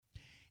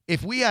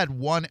if we had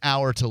 1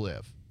 hour to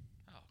live,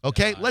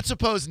 okay, let's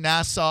suppose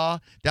NASA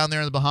down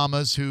there in the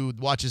Bahamas who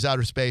watches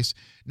outer space,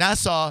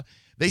 NASA,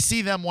 they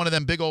see one of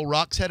them big old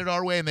rocks headed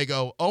our way, and they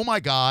go, oh, my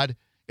God,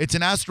 it's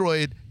an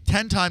asteroid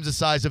 10 times the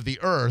size of the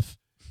Earth.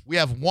 We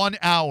have 1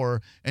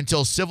 hour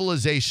until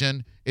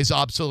civilization is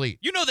obsolete.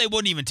 You know they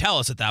wouldn't even tell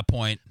us at that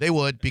point. They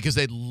would, because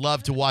they'd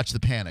love to watch the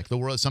panic. The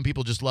world. Some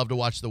people just love to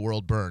watch the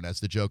world burn, as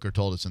the Joker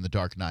told us in The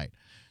Dark Knight.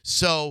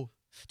 So...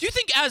 Do you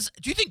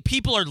think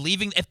people are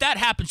leaving? If that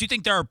happens, do you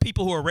think there are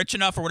people who are rich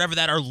enough or whatever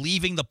that are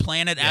leaving the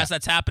planet as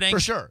that's happening? For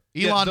sure.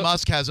 Elon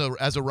Musk has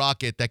a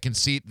rocket that can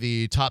seat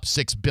the top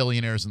 6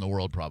 billionaires in the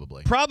world,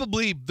 probably.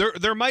 Probably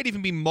there might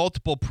even be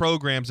multiple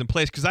programs in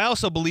place, because I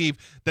also believe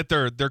that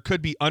there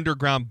could be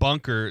underground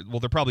bunker. Well,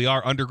 there probably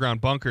are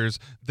underground bunkers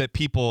that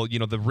people,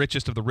 the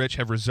richest of the rich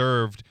have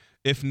reserved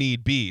if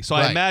need be. So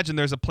I imagine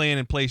there's a plan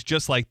in place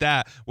just like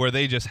that, where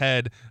they just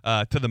head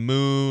to the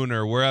moon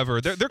or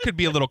wherever. There could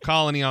be a little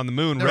colony on the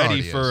moon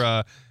ready for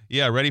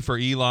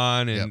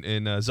Elon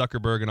and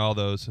Zuckerberg and all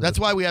those. That's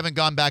why we haven't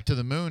gone back to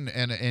the moon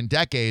in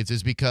decades,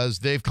 is because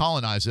they've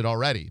colonized it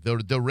already.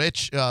 The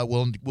rich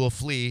will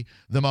flee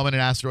the moment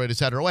an asteroid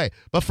is headed away.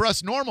 But for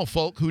us normal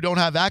folk who don't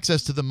have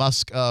access to the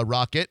Musk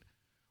rocket,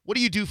 what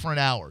do you do for an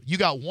hour? You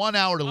got 1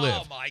 hour to live.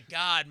 Oh, my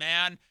God,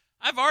 man.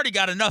 I've already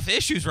got enough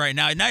issues right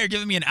now. Now you're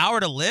giving me an hour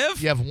to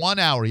live? You have 1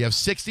 hour. You have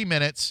 60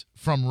 minutes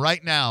from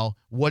right now.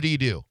 What do you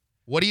do?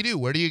 What do you do?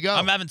 Where do you go?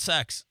 I'm having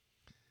sex.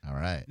 All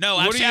right. No,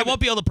 actually, I won't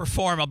be able to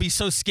perform. I'll be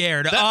so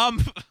scared.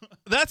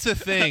 That's the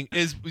thing,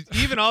 is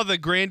even all the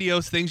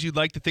grandiose things you'd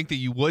like to think that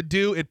you would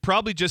do, it'd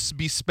probably just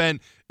be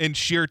spent in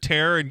sheer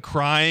terror and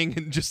crying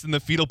and just in the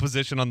fetal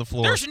position on the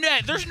floor.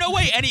 There's no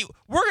way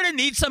we're going to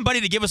need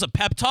somebody to give us a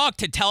pep talk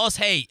to tell us,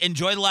 hey,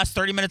 enjoy the last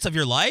 30 minutes of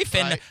your life.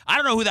 And I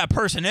don't know who that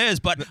person is,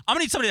 but I'm going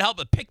to need somebody to help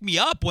pick me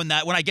up when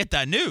I get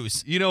that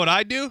news. You know what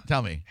I do?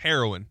 Tell me.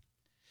 Heroin.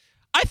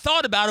 I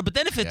thought about it, but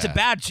then if it's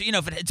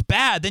if it's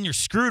bad, then you're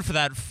screwed for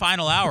that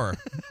final hour.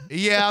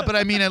 Yeah, but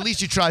I mean, at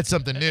least you tried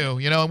something new.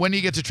 When do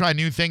you get to try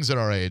new things at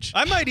our age?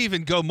 I might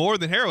even go more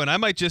than heroin. I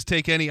might just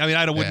take I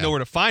wouldn't know where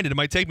to find it. It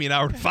might take me an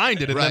hour to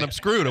find it, and then I'm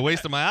screwed. A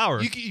waste of my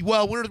hour.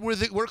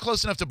 We're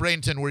close enough to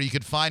Bradenton where you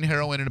could find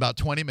heroin in about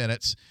 20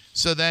 minutes.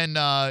 So then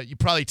you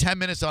probably 10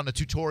 minutes on a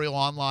tutorial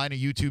online, a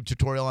YouTube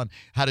tutorial on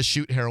how to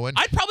shoot heroin.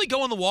 I'd probably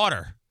go in the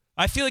water.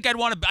 I feel like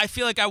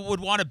I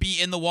would want to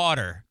be in the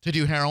water. To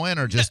do heroin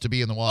or just to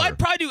be in the water? Well, I'd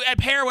probably do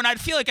heroin. I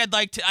feel like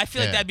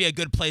that'd be a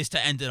good place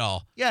to end it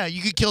all. Yeah,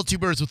 you could kill two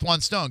birds with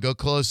one stone. Go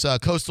close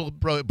coastal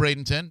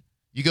Bradenton.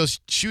 You go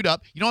shoot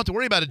up. You don't have to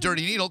worry about a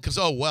dirty needle because,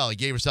 you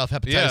gave yourself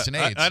hepatitis and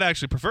AIDS. I'd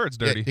actually prefer it's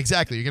dirty. Yeah,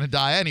 exactly. You're going to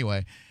die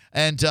anyway.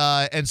 And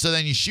so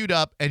then you shoot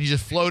up and you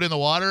just float in the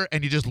water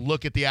and you just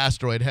look at the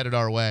asteroid headed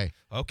our way.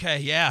 Okay,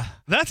 yeah.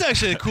 That's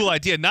actually a cool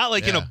idea. Not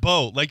like in a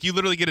boat. Like you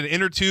literally get an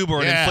inner tube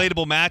or an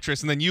inflatable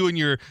mattress, and then you and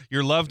your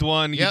loved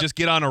one, you just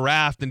get on a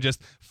raft and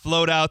just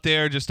float out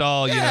there, just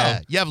all, You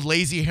have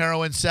lazy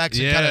heroin sex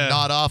and kind of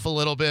nod off a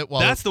little bit.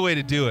 That's the way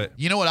to do it.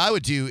 You know what I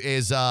would do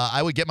is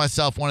I would get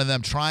myself one of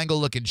them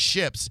triangle-looking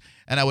ships,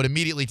 and I would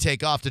immediately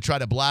take off to try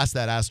to blast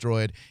that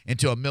asteroid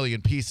into a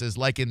million pieces,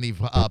 like in the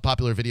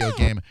popular video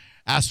game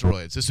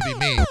Asteroids. This would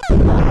be me.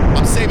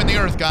 I'm saving the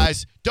Earth,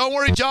 guys. Don't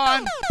worry,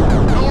 John.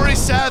 Don't worry,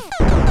 Seth.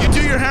 You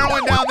do your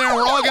heroin down there, and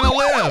we're all going to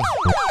live.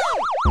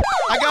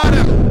 I got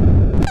him.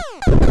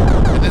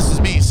 And this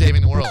is me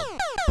saving the world.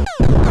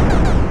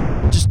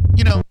 Just,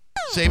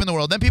 saving the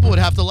world. Then people would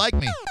have to like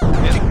me. Do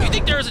you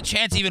think there is a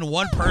chance even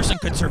one person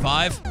could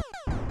survive?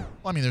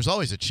 Well, I mean, there's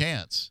always a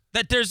chance.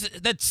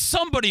 That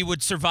somebody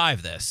would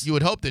survive this. You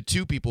would hope that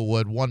two people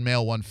would, one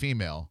male, one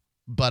female.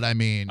 But I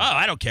mean,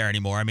 I don't care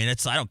anymore. I mean,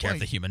 I don't care if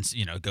the humans,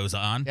 goes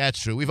on.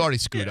 That's true. We've already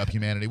screwed up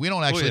humanity. We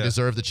don't actually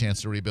deserve the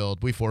chance to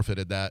rebuild. We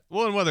forfeited that.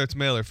 Well, and whether it's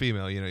male or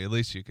female, at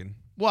least you can.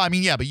 Well, I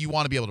mean, yeah, but you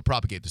want to be able to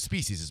propagate the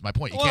species. Is my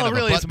point. You can't have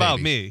really, a it's about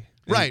baby. me.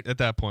 Right at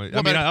that point.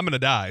 Well, I'm going to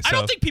die. So. I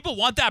don't think people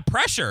want that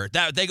pressure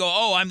that they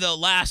go, I'm the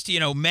last,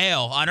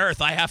 male on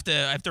Earth. I have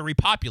to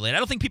repopulate. I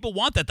don't think people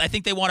want that. I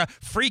think they want to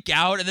freak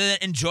out and then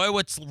enjoy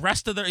what's the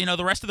rest of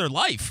their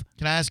life.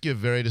 Can I ask you a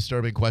very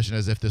disturbing question,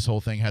 as if this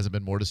whole thing hasn't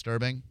been more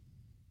disturbing?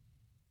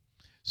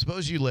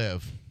 Suppose you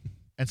live,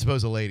 and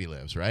suppose a lady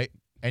lives, right?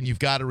 And you've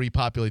got to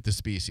repopulate the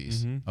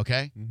species,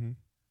 okay? Mm-hmm.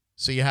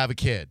 So you have a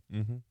kid.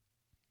 Mm-hmm.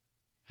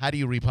 How do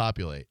you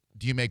repopulate?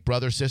 Do you make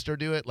brother-sister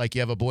do it? Like you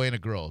have a boy and a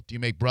girl. Do you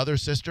make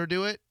brother-sister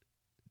do it?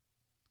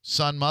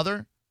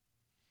 Son-mother?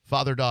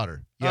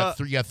 Father-daughter? You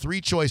have three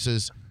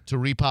choices to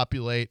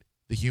repopulate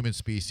the human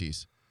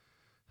species.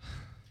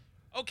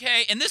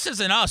 Okay, and this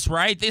isn't us,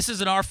 right? This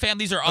isn't our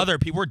family. These are other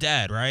people. We're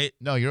dead, right?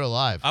 No, you're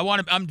alive.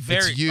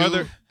 It's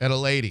you and a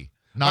lady.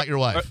 Not your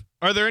wife.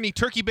 Are there any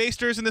turkey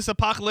basters in this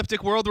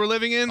apocalyptic world we're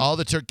living in? All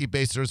the turkey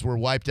basters were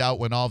wiped out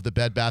when all of the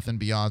Bed Bath &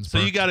 Beyonds So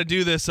you got to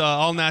do this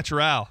all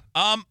natural.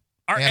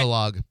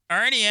 Analog.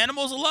 Are any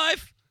animals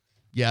alive?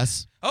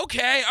 Yes.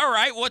 Okay, all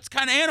right. What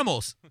kind of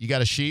animals? You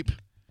got a sheep,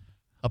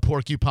 a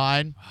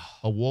porcupine,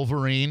 a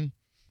wolverine,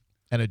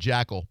 and a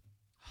jackal.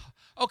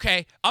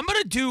 Okay, I'm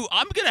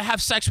gonna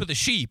have sex with a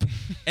sheep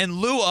in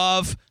lieu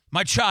of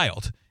my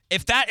child.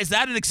 Is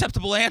that an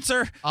acceptable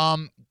answer?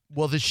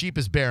 Well, the sheep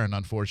is barren,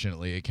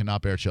 unfortunately. It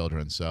cannot bear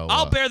children. So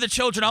I'll bear the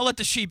children. I'll let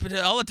the sheep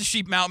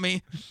mount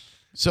me.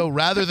 So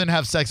rather than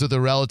have sex with a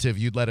relative,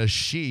 you'd let a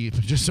sheep,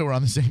 just so we're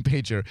on the same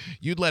page here,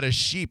 you'd let a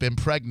sheep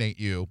impregnate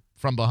you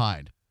from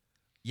behind.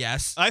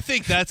 Yes. I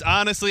think that's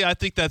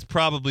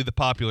probably the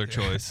popular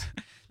choice.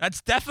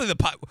 That's definitely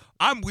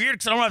I'm weird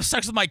because I don't have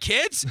sex with my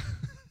kids.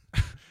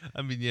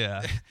 I mean,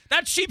 yeah.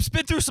 That sheep's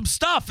been through some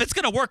stuff. It's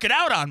going to work it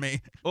out on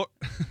me.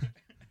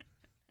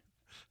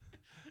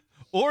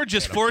 Or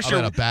just force I'm your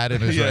in a bad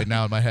image right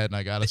now in my head, and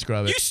I gotta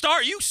scrub it. You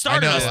started I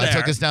know. us I there.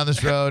 took us down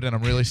this road, and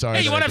I'm really sorry.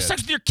 Hey, you that want I to have did.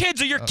 sex with your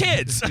kids or your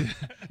kids?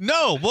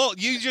 No, well,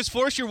 you just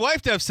force your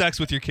wife to have sex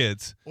with your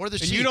kids. Or the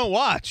and sheep. you don't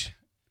watch.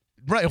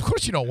 Right, of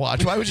course you don't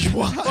watch. Why would you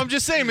watch? Well, I'm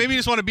just saying, maybe you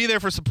just want to be there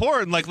for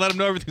support and like let them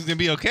know everything's gonna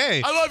be okay.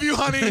 I love you,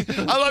 honey.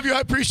 I love you. I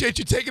appreciate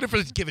you taking it for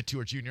this. Give it to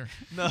her, Junior.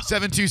 No.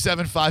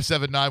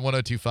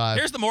 727-579-1025.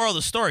 Here's the moral of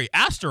the story.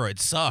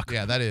 Asteroids suck.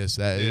 Yeah, that is.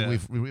 Yeah.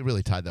 We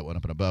really tied that one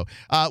up in a bow.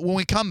 When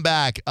we come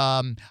back,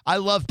 I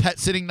love pet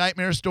sitting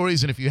nightmare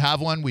stories, and if you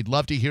have one, we'd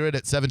love to hear it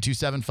at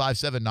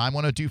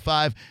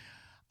 727-579-1025.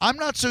 I'm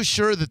not so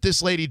sure that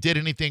this lady did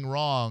anything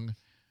wrong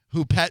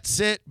who pet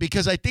sit,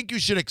 because I think you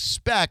should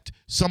expect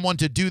someone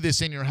to do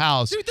this in your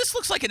house. Dude, this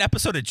looks like an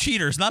episode of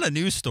Cheaters, not a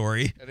news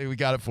story. I think we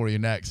got it for you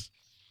next.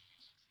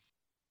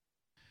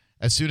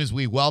 As soon as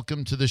we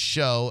welcome to the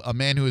show a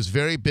man who is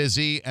very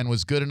busy and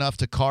was good enough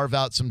to carve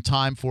out some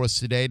time for us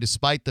today,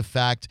 despite the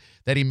fact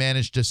that he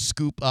managed to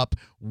scoop up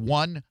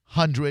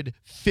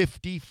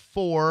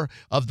 154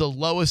 of the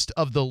lowest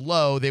of the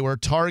low. They were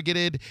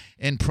targeted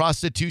in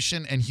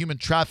prostitution and human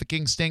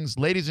trafficking stings.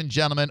 Ladies and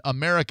gentlemen,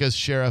 America's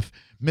Sheriff,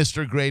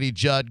 Mr. Grady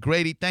Judd.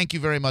 Grady, thank you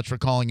very much for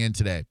calling in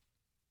today.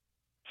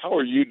 How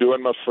are you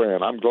doing, my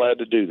friend? I'm glad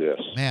to do this.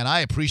 Man,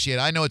 I appreciate it.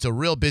 I know it's a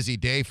real busy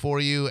day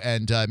for you,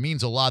 and it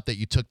means a lot that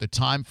you took the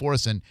time for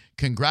us. And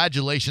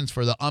congratulations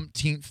for the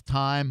umpteenth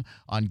time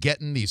on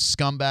getting these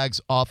scumbags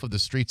off of the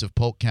streets of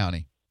Polk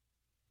County.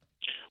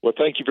 Well,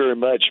 thank you very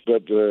much,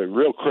 but the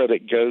real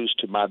credit goes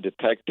to my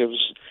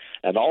detectives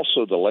and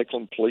also the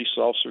Lakeland police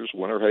officers,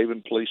 Winter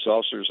Haven police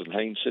officers, and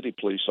Haines City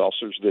police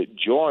officers that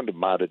joined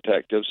my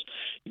detectives.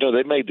 You know,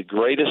 they made the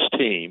greatest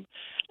team.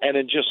 And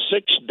in just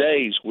 6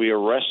 days, we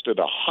arrested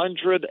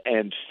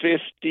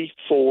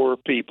 154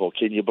 people.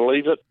 Can you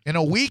believe it? In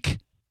a week?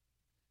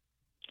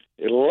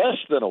 In less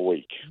than a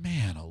week.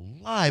 Man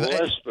alive.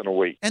 Less than a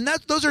week. And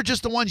those are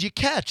just the ones you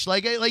catch.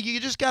 Like you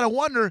just got to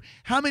wonder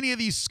how many of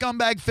these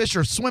scumbag fish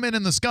are swimming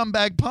in the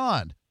scumbag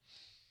pond.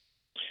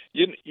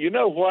 You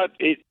know what?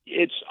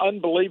 It's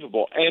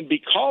unbelievable. And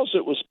because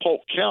it was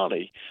Polk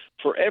County,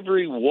 for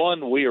every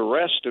one we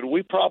arrested,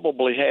 we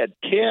probably had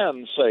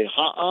 10 say,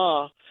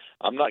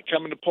 I'm not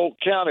coming to Polk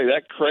County.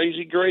 That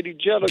crazy Grady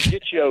Judd will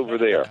get you over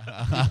there.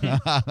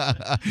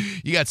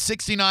 You got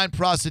 69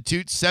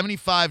 prostitutes,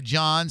 75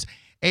 Johns,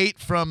 8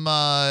 from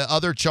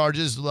other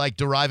charges like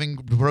deriving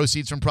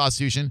proceeds from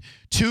prostitution,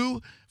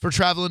 2 for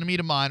traveling to meet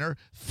a minor,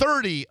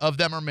 30 of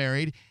them are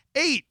married,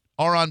 8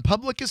 are on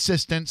public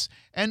assistance,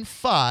 and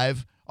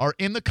 5 are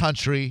in the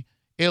country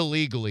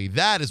illegally.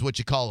 That is what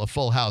you call a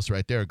full house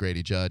right there,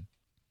 Grady Judd.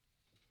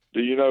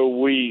 Do you know,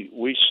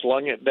 we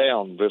slung it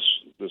down this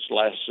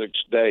last 6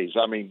 days.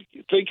 I mean,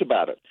 think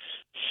about it.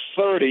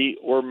 30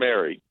 were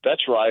married.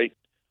 That's right.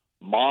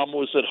 Mom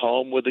was at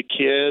home with the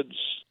kids,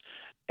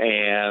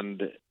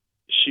 and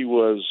she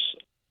was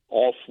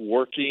off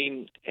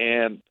working,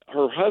 and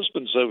her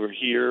husband's over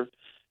here,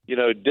 you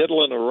know,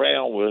 diddling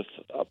around with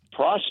a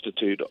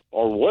prostitute,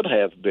 or would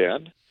have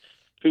been,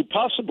 who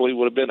possibly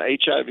would have been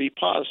HIV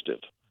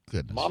positive.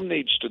 Goodness. Mom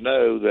needs to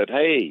know that,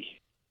 hey,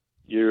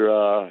 your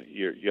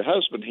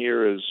husband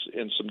here is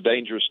in some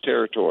dangerous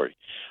territory.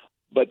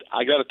 But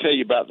I got to tell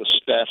you about the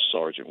staff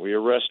sergeant. We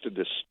arrested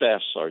the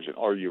staff sergeant.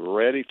 Are you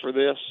ready for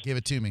this? Give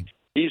it to me.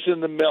 He's in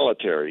the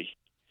military.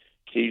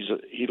 He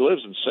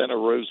lives in Santa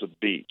Rosa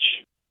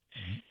Beach.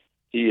 Mm-hmm.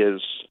 He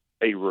is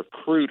a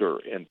recruiter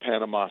in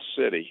Panama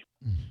City.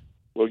 Mm-hmm.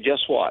 Well,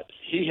 guess what?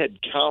 He had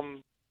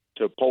come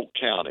to Polk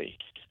County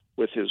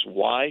with his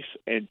wife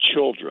and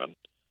children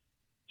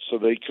so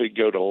they could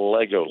go to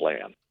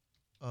Legoland.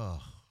 Oh.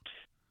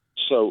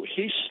 So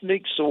he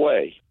sneaks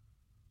away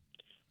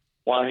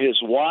while his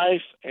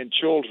wife and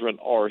children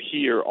are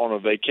here on a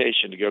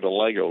vacation to go to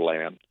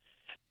Legoland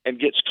and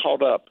gets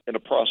caught up in a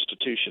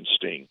prostitution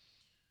sting.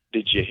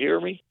 Did you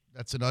hear me?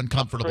 That's an How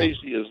uncomfortable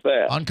crazy is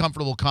that?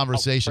 uncomfortable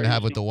conversation to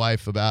have with the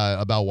wife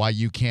about why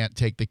you can't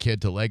take the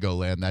kid to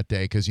Legoland that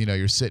day because, you know,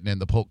 you're sitting in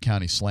the Polk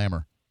County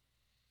Slammer.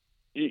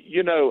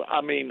 You know, I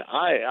mean,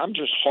 I'm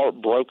just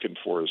heartbroken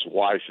for his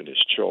wife and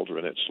his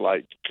children. It's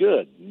like,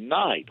 good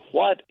night.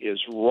 What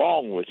is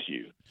wrong with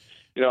you?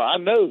 You know, I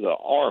know the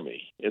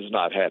Army is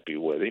not happy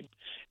with him,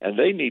 and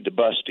they need to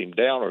bust him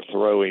down or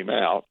throw him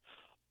out.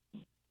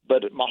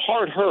 But my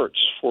heart hurts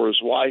for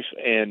his wife,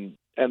 and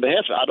they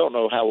have to, I don't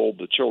know how old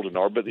the children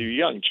are, but they're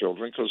young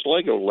children because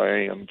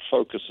Legoland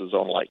focuses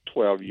on like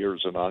 12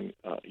 years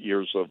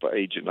years of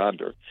age and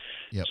under.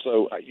 Yep.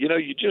 So, you know,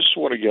 you just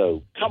want to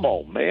go, come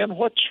on, man,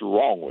 what's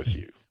wrong with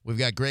you? We've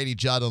got Grady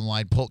Judd on the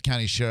line, Polk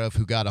County Sheriff,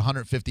 who got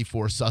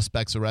 154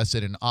 suspects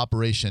arrested in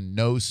Operation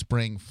No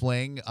Spring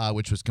Fling,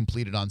 which was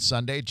completed on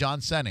Sunday. John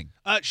Senning.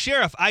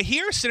 Sheriff, I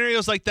hear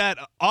scenarios like that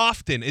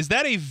often. Is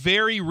that a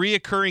very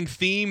reoccurring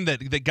theme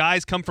that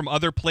guys come from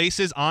other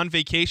places on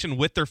vacation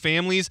with their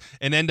families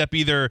and end up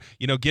either,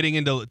 getting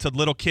into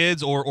little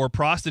kids or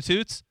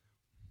prostitutes?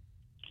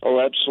 Oh,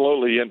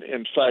 absolutely. And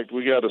in fact,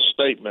 we got a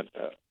statement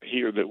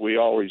here that we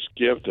always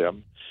give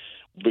them,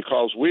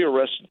 because we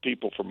arrested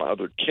people from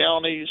other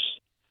counties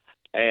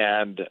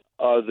and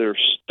other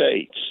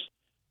states.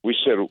 We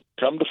said,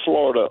 come to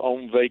Florida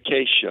on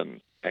vacation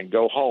and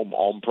go home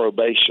on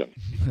probation.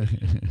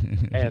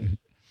 And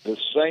the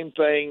same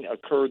thing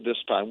occurred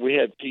this time. We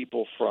had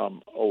people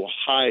from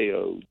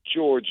Ohio,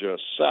 Georgia,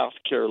 South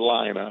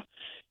Carolina,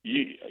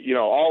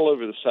 all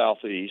over the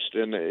Southeast,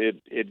 and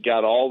it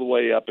got all the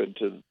way up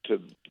into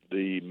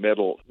the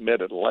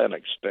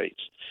mid-Atlantic states.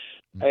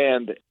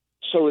 And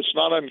so it's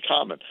not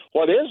uncommon.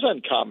 What is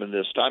uncommon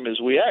this time is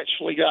we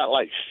actually got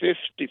like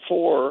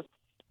 54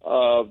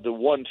 of the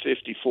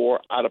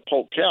 154 out of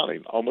Polk County,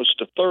 almost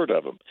a third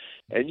of them.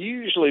 And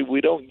usually we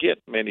don't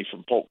get many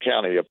from Polk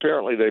County.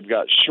 Apparently they've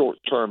got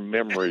short-term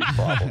memory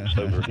problems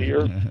over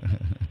here.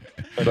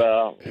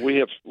 But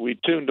we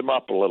tuned them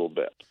up a little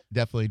bit.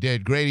 Definitely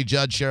did. Grady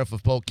Judd, Sheriff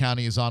of Polk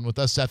County, is on with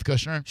us. Seth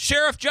Kushner.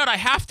 Sheriff Judd, I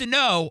have to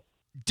know,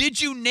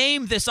 did you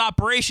name this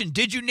operation?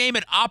 Did you name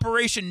it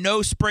Operation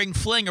No Spring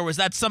Fling, or was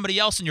that somebody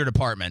else in your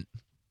department?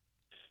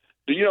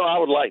 I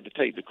would like to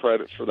take the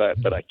credit for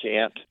that, but I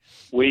can't.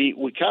 We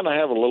kind of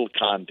have a little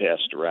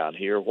contest around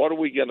here. What are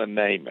we going to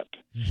name it?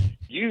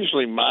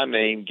 Usually my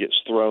name gets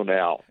thrown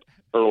out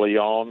early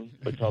on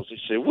because they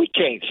say, we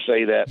can't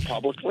say that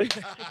publicly.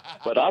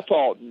 But I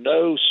thought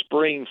No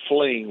Spring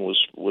Fling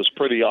was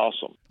pretty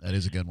awesome. That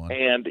is a good one.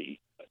 And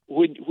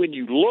when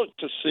you look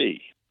to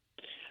see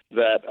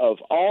that of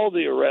all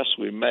the arrests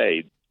we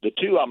made, the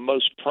two I'm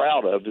most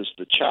proud of is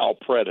the child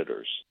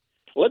predators.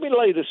 Let me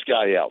lay this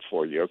guy out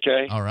for you,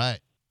 okay? All right.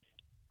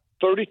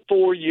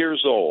 34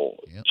 years old,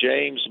 Yep.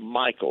 James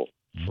Michael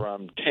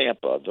from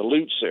Tampa, the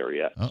Lutz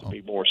area, to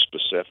be more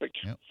specific.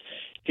 Yep.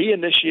 He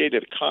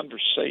initiated a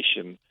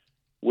conversation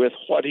with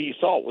what he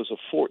thought was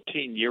a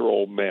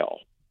 14-year-old male.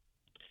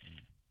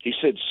 He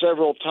said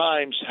several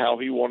times how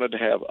he wanted to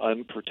have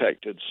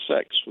unprotected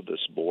sex with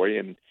this boy,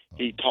 and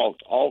he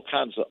talked all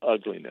kinds of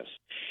ugliness.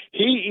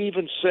 He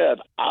even said,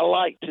 I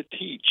like to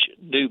teach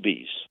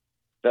newbies.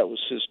 That was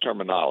his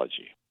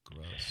terminology.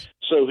 Gross.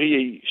 So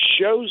he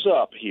shows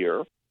up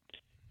here.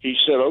 He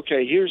said,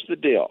 okay, here's the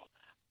deal.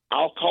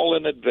 I'll call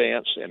in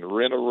advance and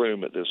rent a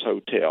room at this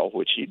hotel,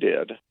 which he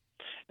did,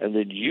 and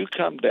then you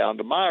come down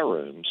to my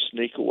room,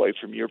 sneak away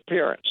from your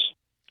parents.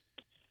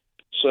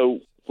 So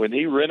when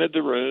he rented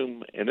the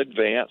room in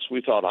advance,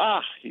 we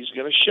thought, he's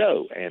going to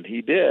show, and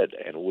he did,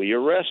 and we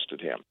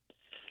arrested him.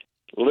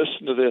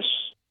 Listen to this.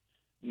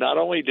 Not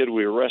only did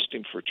we arrest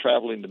him for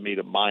traveling to meet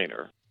a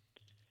minor,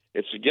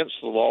 it's against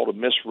the law to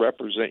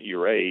misrepresent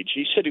your age.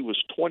 He said he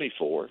was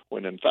 24,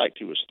 when in fact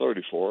he was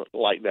 34,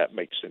 like that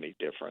makes any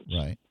difference.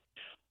 Right.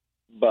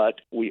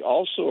 But we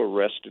also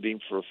arrested him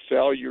for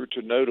failure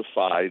to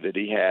notify that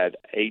he had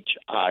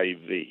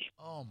HIV.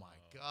 Oh, my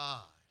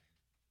God.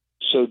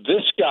 So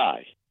this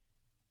guy,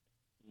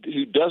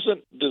 who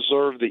doesn't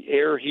deserve the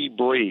air he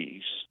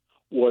breathes,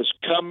 was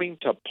coming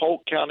to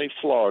Polk County,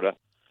 Florida,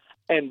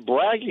 and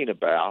bragging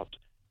about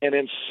and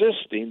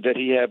insisting that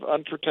he have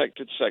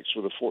unprotected sex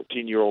with a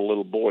 14-year-old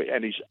little boy,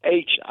 and he's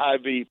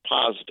HIV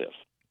positive.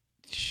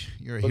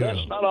 You're a But hero.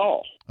 that's not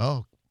all.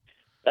 Oh,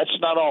 That's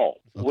not all.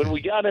 Okay. When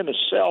we got in a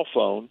cell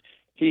phone,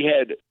 he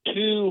had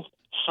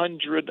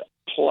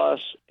 200-plus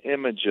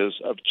images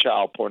of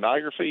child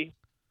pornography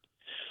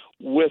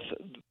with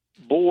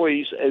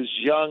boys as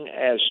young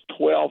as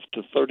 12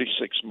 to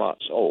 36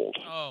 months old.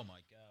 Oh, my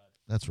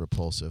God. that's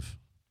repulsive.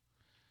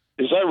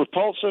 Is that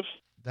repulsive?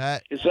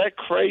 That, Is that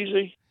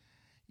crazy?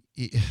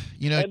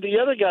 And the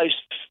other guy's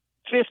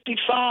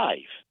 55.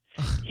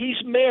 He's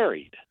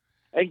married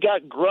and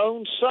got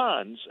grown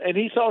sons, and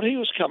he thought he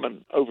was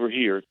coming over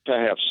here to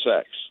have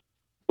sex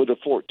with a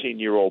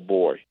 14-year-old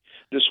boy.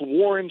 This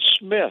Warren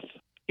Smith,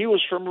 he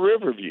was from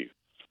Riverview.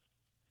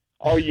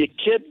 Are you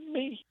kidding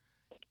me?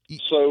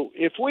 So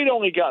if we'd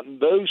only gotten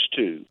those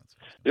two,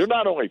 they're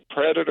not only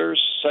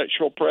predators,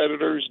 sexual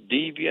predators,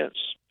 deviants,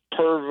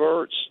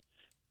 perverts.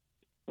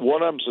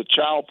 One of them's a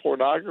child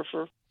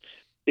pornographer.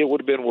 It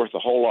would have been worth the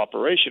whole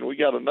operation. We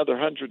got another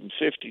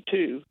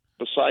 152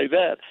 beside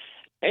that.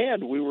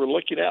 And we were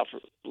looking out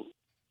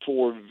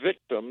for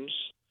victims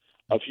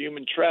of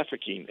human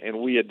trafficking,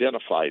 and we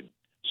identified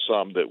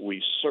some that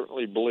we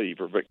certainly believe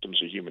are victims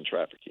of human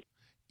trafficking.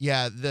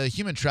 Yeah, the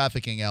human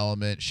trafficking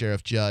element,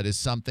 Sheriff Judd, is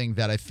something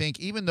that I think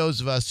even those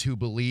of us who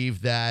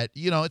believe that,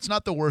 it's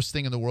not the worst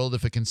thing in the world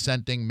if a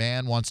consenting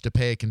man wants to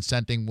pay a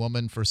consenting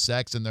woman for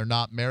sex and they're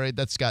not married.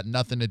 That's got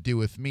nothing to do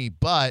with me.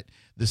 But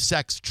the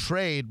sex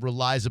trade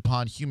relies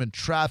upon human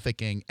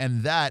trafficking,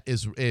 and that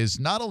is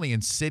not only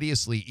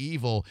insidiously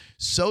evil,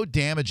 so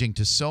damaging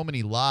to so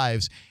many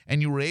lives.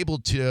 And you were able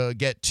to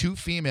get 2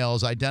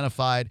 females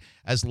identified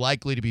as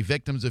likely to be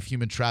victims of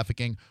human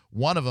trafficking,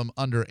 one of them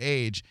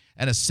underage,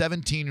 and a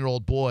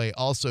 17-year-old boy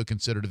also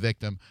considered a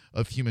victim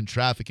of human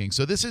trafficking.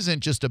 So this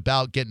isn't just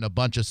about getting a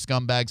bunch of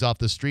scumbags off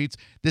the streets.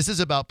 This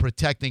is about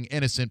protecting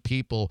innocent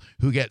people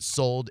who get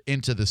sold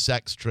into the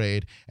sex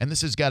trade. And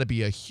this has got to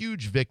be a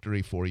huge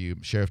victory for you,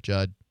 Sheriff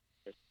Judd.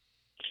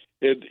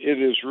 It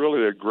is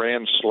really a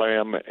grand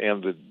slam,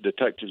 and the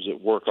detectives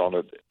that work on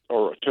it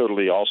are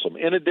totally awesome.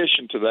 In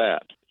addition to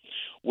that,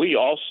 we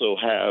also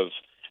have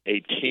a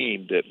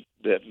team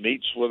that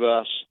meets with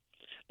us,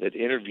 that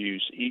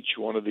interviews each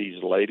one of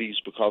these ladies,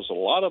 because a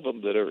lot of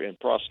them that are in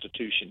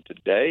prostitution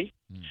today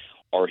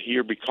are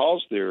here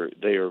because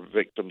they are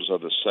victims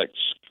of the sex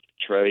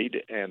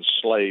trade and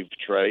slave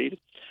trade,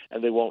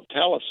 and they won't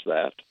tell us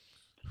that,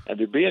 and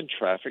they're being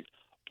trafficked,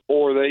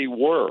 or they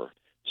were.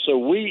 So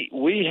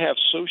we have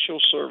social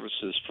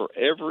services for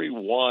every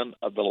one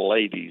of the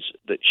ladies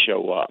that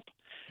show up,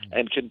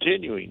 and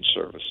continuing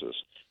services.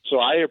 So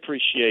I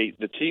appreciate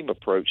the team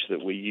approach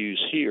that we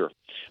use here,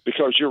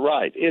 because you're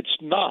right. It's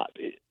not.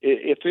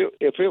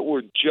 If it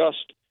were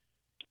just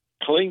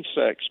clean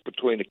sex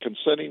between a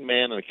consenting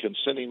man and a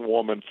consenting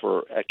woman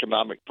for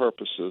economic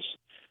purposes,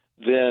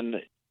 then,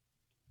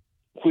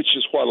 which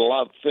is what a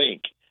lot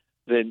think,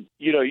 then,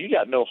 you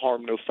got no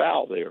harm, no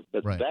foul there.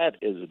 But Right. That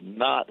is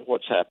not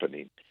what's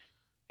happening.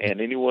 And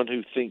anyone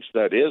who thinks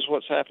that is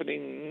what's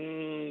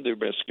happening, they're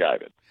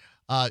misguided.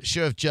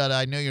 Sheriff Judd,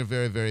 I know you're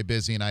very, very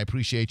busy, and I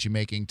appreciate you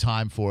making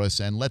time for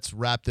us. And let's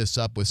wrap this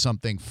up with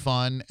something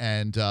fun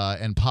and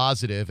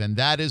positive, and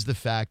that is the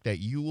fact that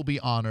you will be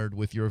honored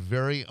with your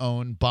very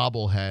own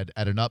bobblehead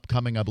at an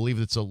upcoming, I believe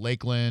it's a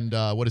Lakeland,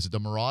 what is it, the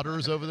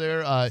Marauders over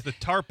there? The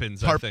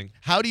Tarpons, I think.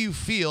 How do you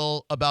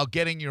feel about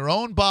getting your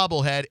own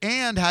bobblehead,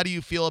 and how do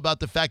you feel about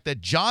the fact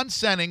that John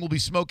Senning will be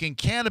smoking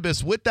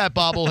cannabis with that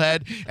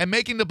bobblehead and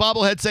making the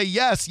bobblehead say,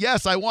 yes,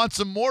 yes, I want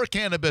some more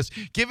cannabis.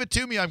 Give it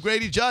to me. I'm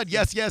Grady Judd.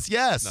 Yes, yes,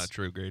 yes. Not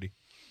true, Grady.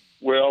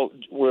 Well,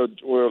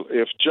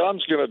 if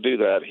John's going to do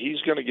that, he's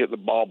going to get the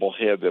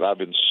bobblehead that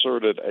I've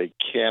inserted a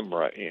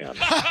camera in,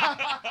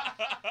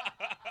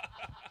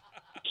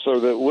 so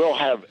that we'll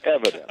have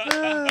evidence.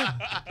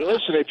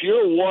 Listen, if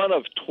you're one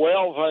of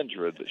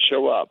 1,200 that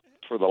show up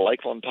for the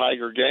Lakeland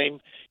Tiger game,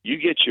 you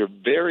get your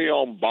very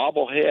own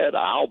bobblehead.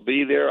 I'll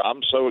be there.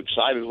 I'm so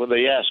excited when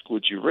they ask,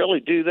 would you really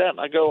do that? And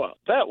I go,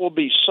 that will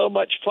be so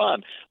much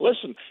fun.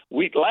 Listen,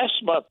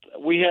 last month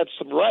we had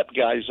some rap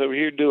guys over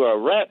here do a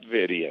rap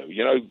video,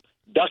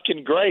 Duck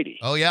and Grady.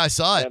 Oh, yeah, I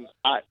saw it. And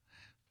it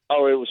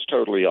was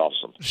totally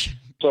awesome.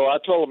 So I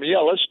told them,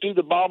 let's do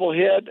the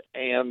bobblehead,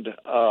 and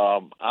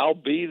I'll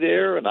be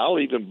there, and I'll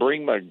even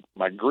bring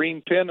my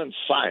green pen and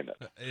sign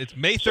it. It's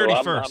May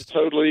 31st. So I'm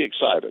totally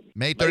excited.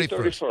 May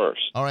 31st.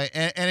 All right,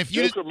 and if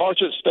you Joker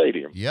Marchant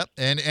Stadium. Yep,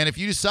 and if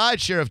you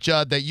decide, Sheriff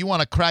Judd, that you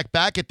want to crack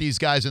back at these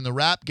guys in the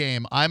rap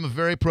game, I'm a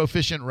very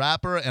proficient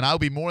rapper, and I'll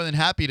be more than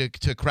happy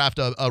to craft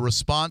a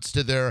response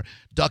to their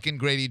Duckin'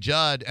 Grady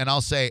Judd, and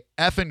I'll say,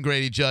 effing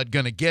Grady Judd,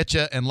 gonna get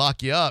you and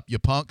lock you up, you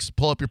punks.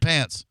 Pull up your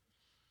pants.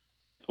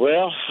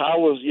 Well,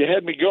 you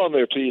had me going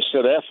there till you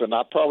said F, and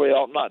I probably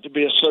ought not to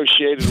be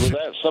associated with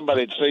that.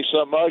 Somebody'd say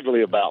something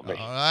ugly about me.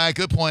 All right,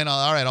 good point.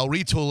 All right, I'll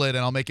retool it and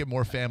I'll make it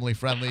more family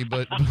friendly.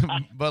 But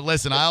but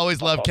listen, I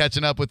always love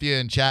catching up with you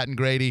and chatting,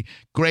 Grady.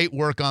 Great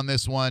work on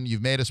this one.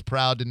 You've made us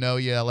proud to know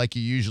you like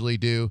you usually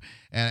do.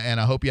 And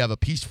I hope you have a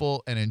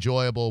peaceful and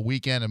enjoyable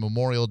weekend and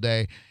Memorial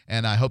Day.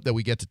 And I hope that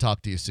we get to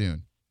talk to you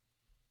soon.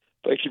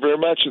 Thank you very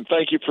much, and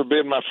thank you for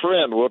being my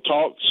friend. We'll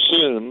talk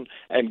soon,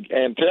 and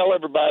tell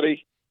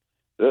everybody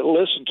that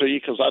listen to you,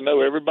 because I know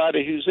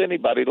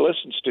anybody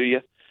listens to you.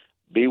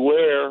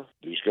 Beware,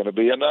 there's going to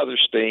be another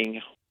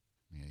sting.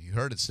 Yeah, you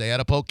heard it. Stay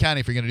out of Polk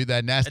County if you're going to do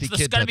that nasty kid.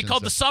 It's going to be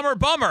called the Summer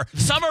Bummer.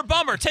 Summer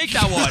Bummer. Take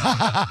that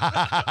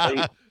one.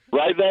 Hey,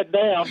 write that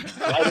down.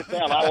 Write it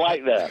down. I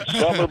like that.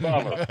 Summer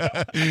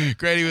Bummer.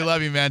 Grady, we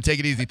love you, man. Take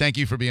it easy. Thank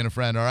you for being a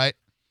friend, all right?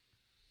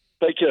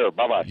 Take care.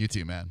 Bye-bye. You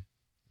too, man.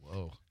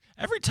 Whoa.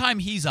 Every time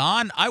he's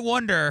on, I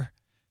wonder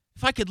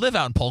if I could live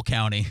out in Polk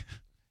County.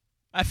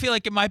 I feel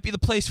like it might be the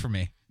place for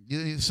me.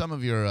 Some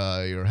of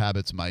your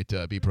habits might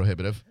be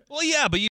prohibitive. Well, yeah, but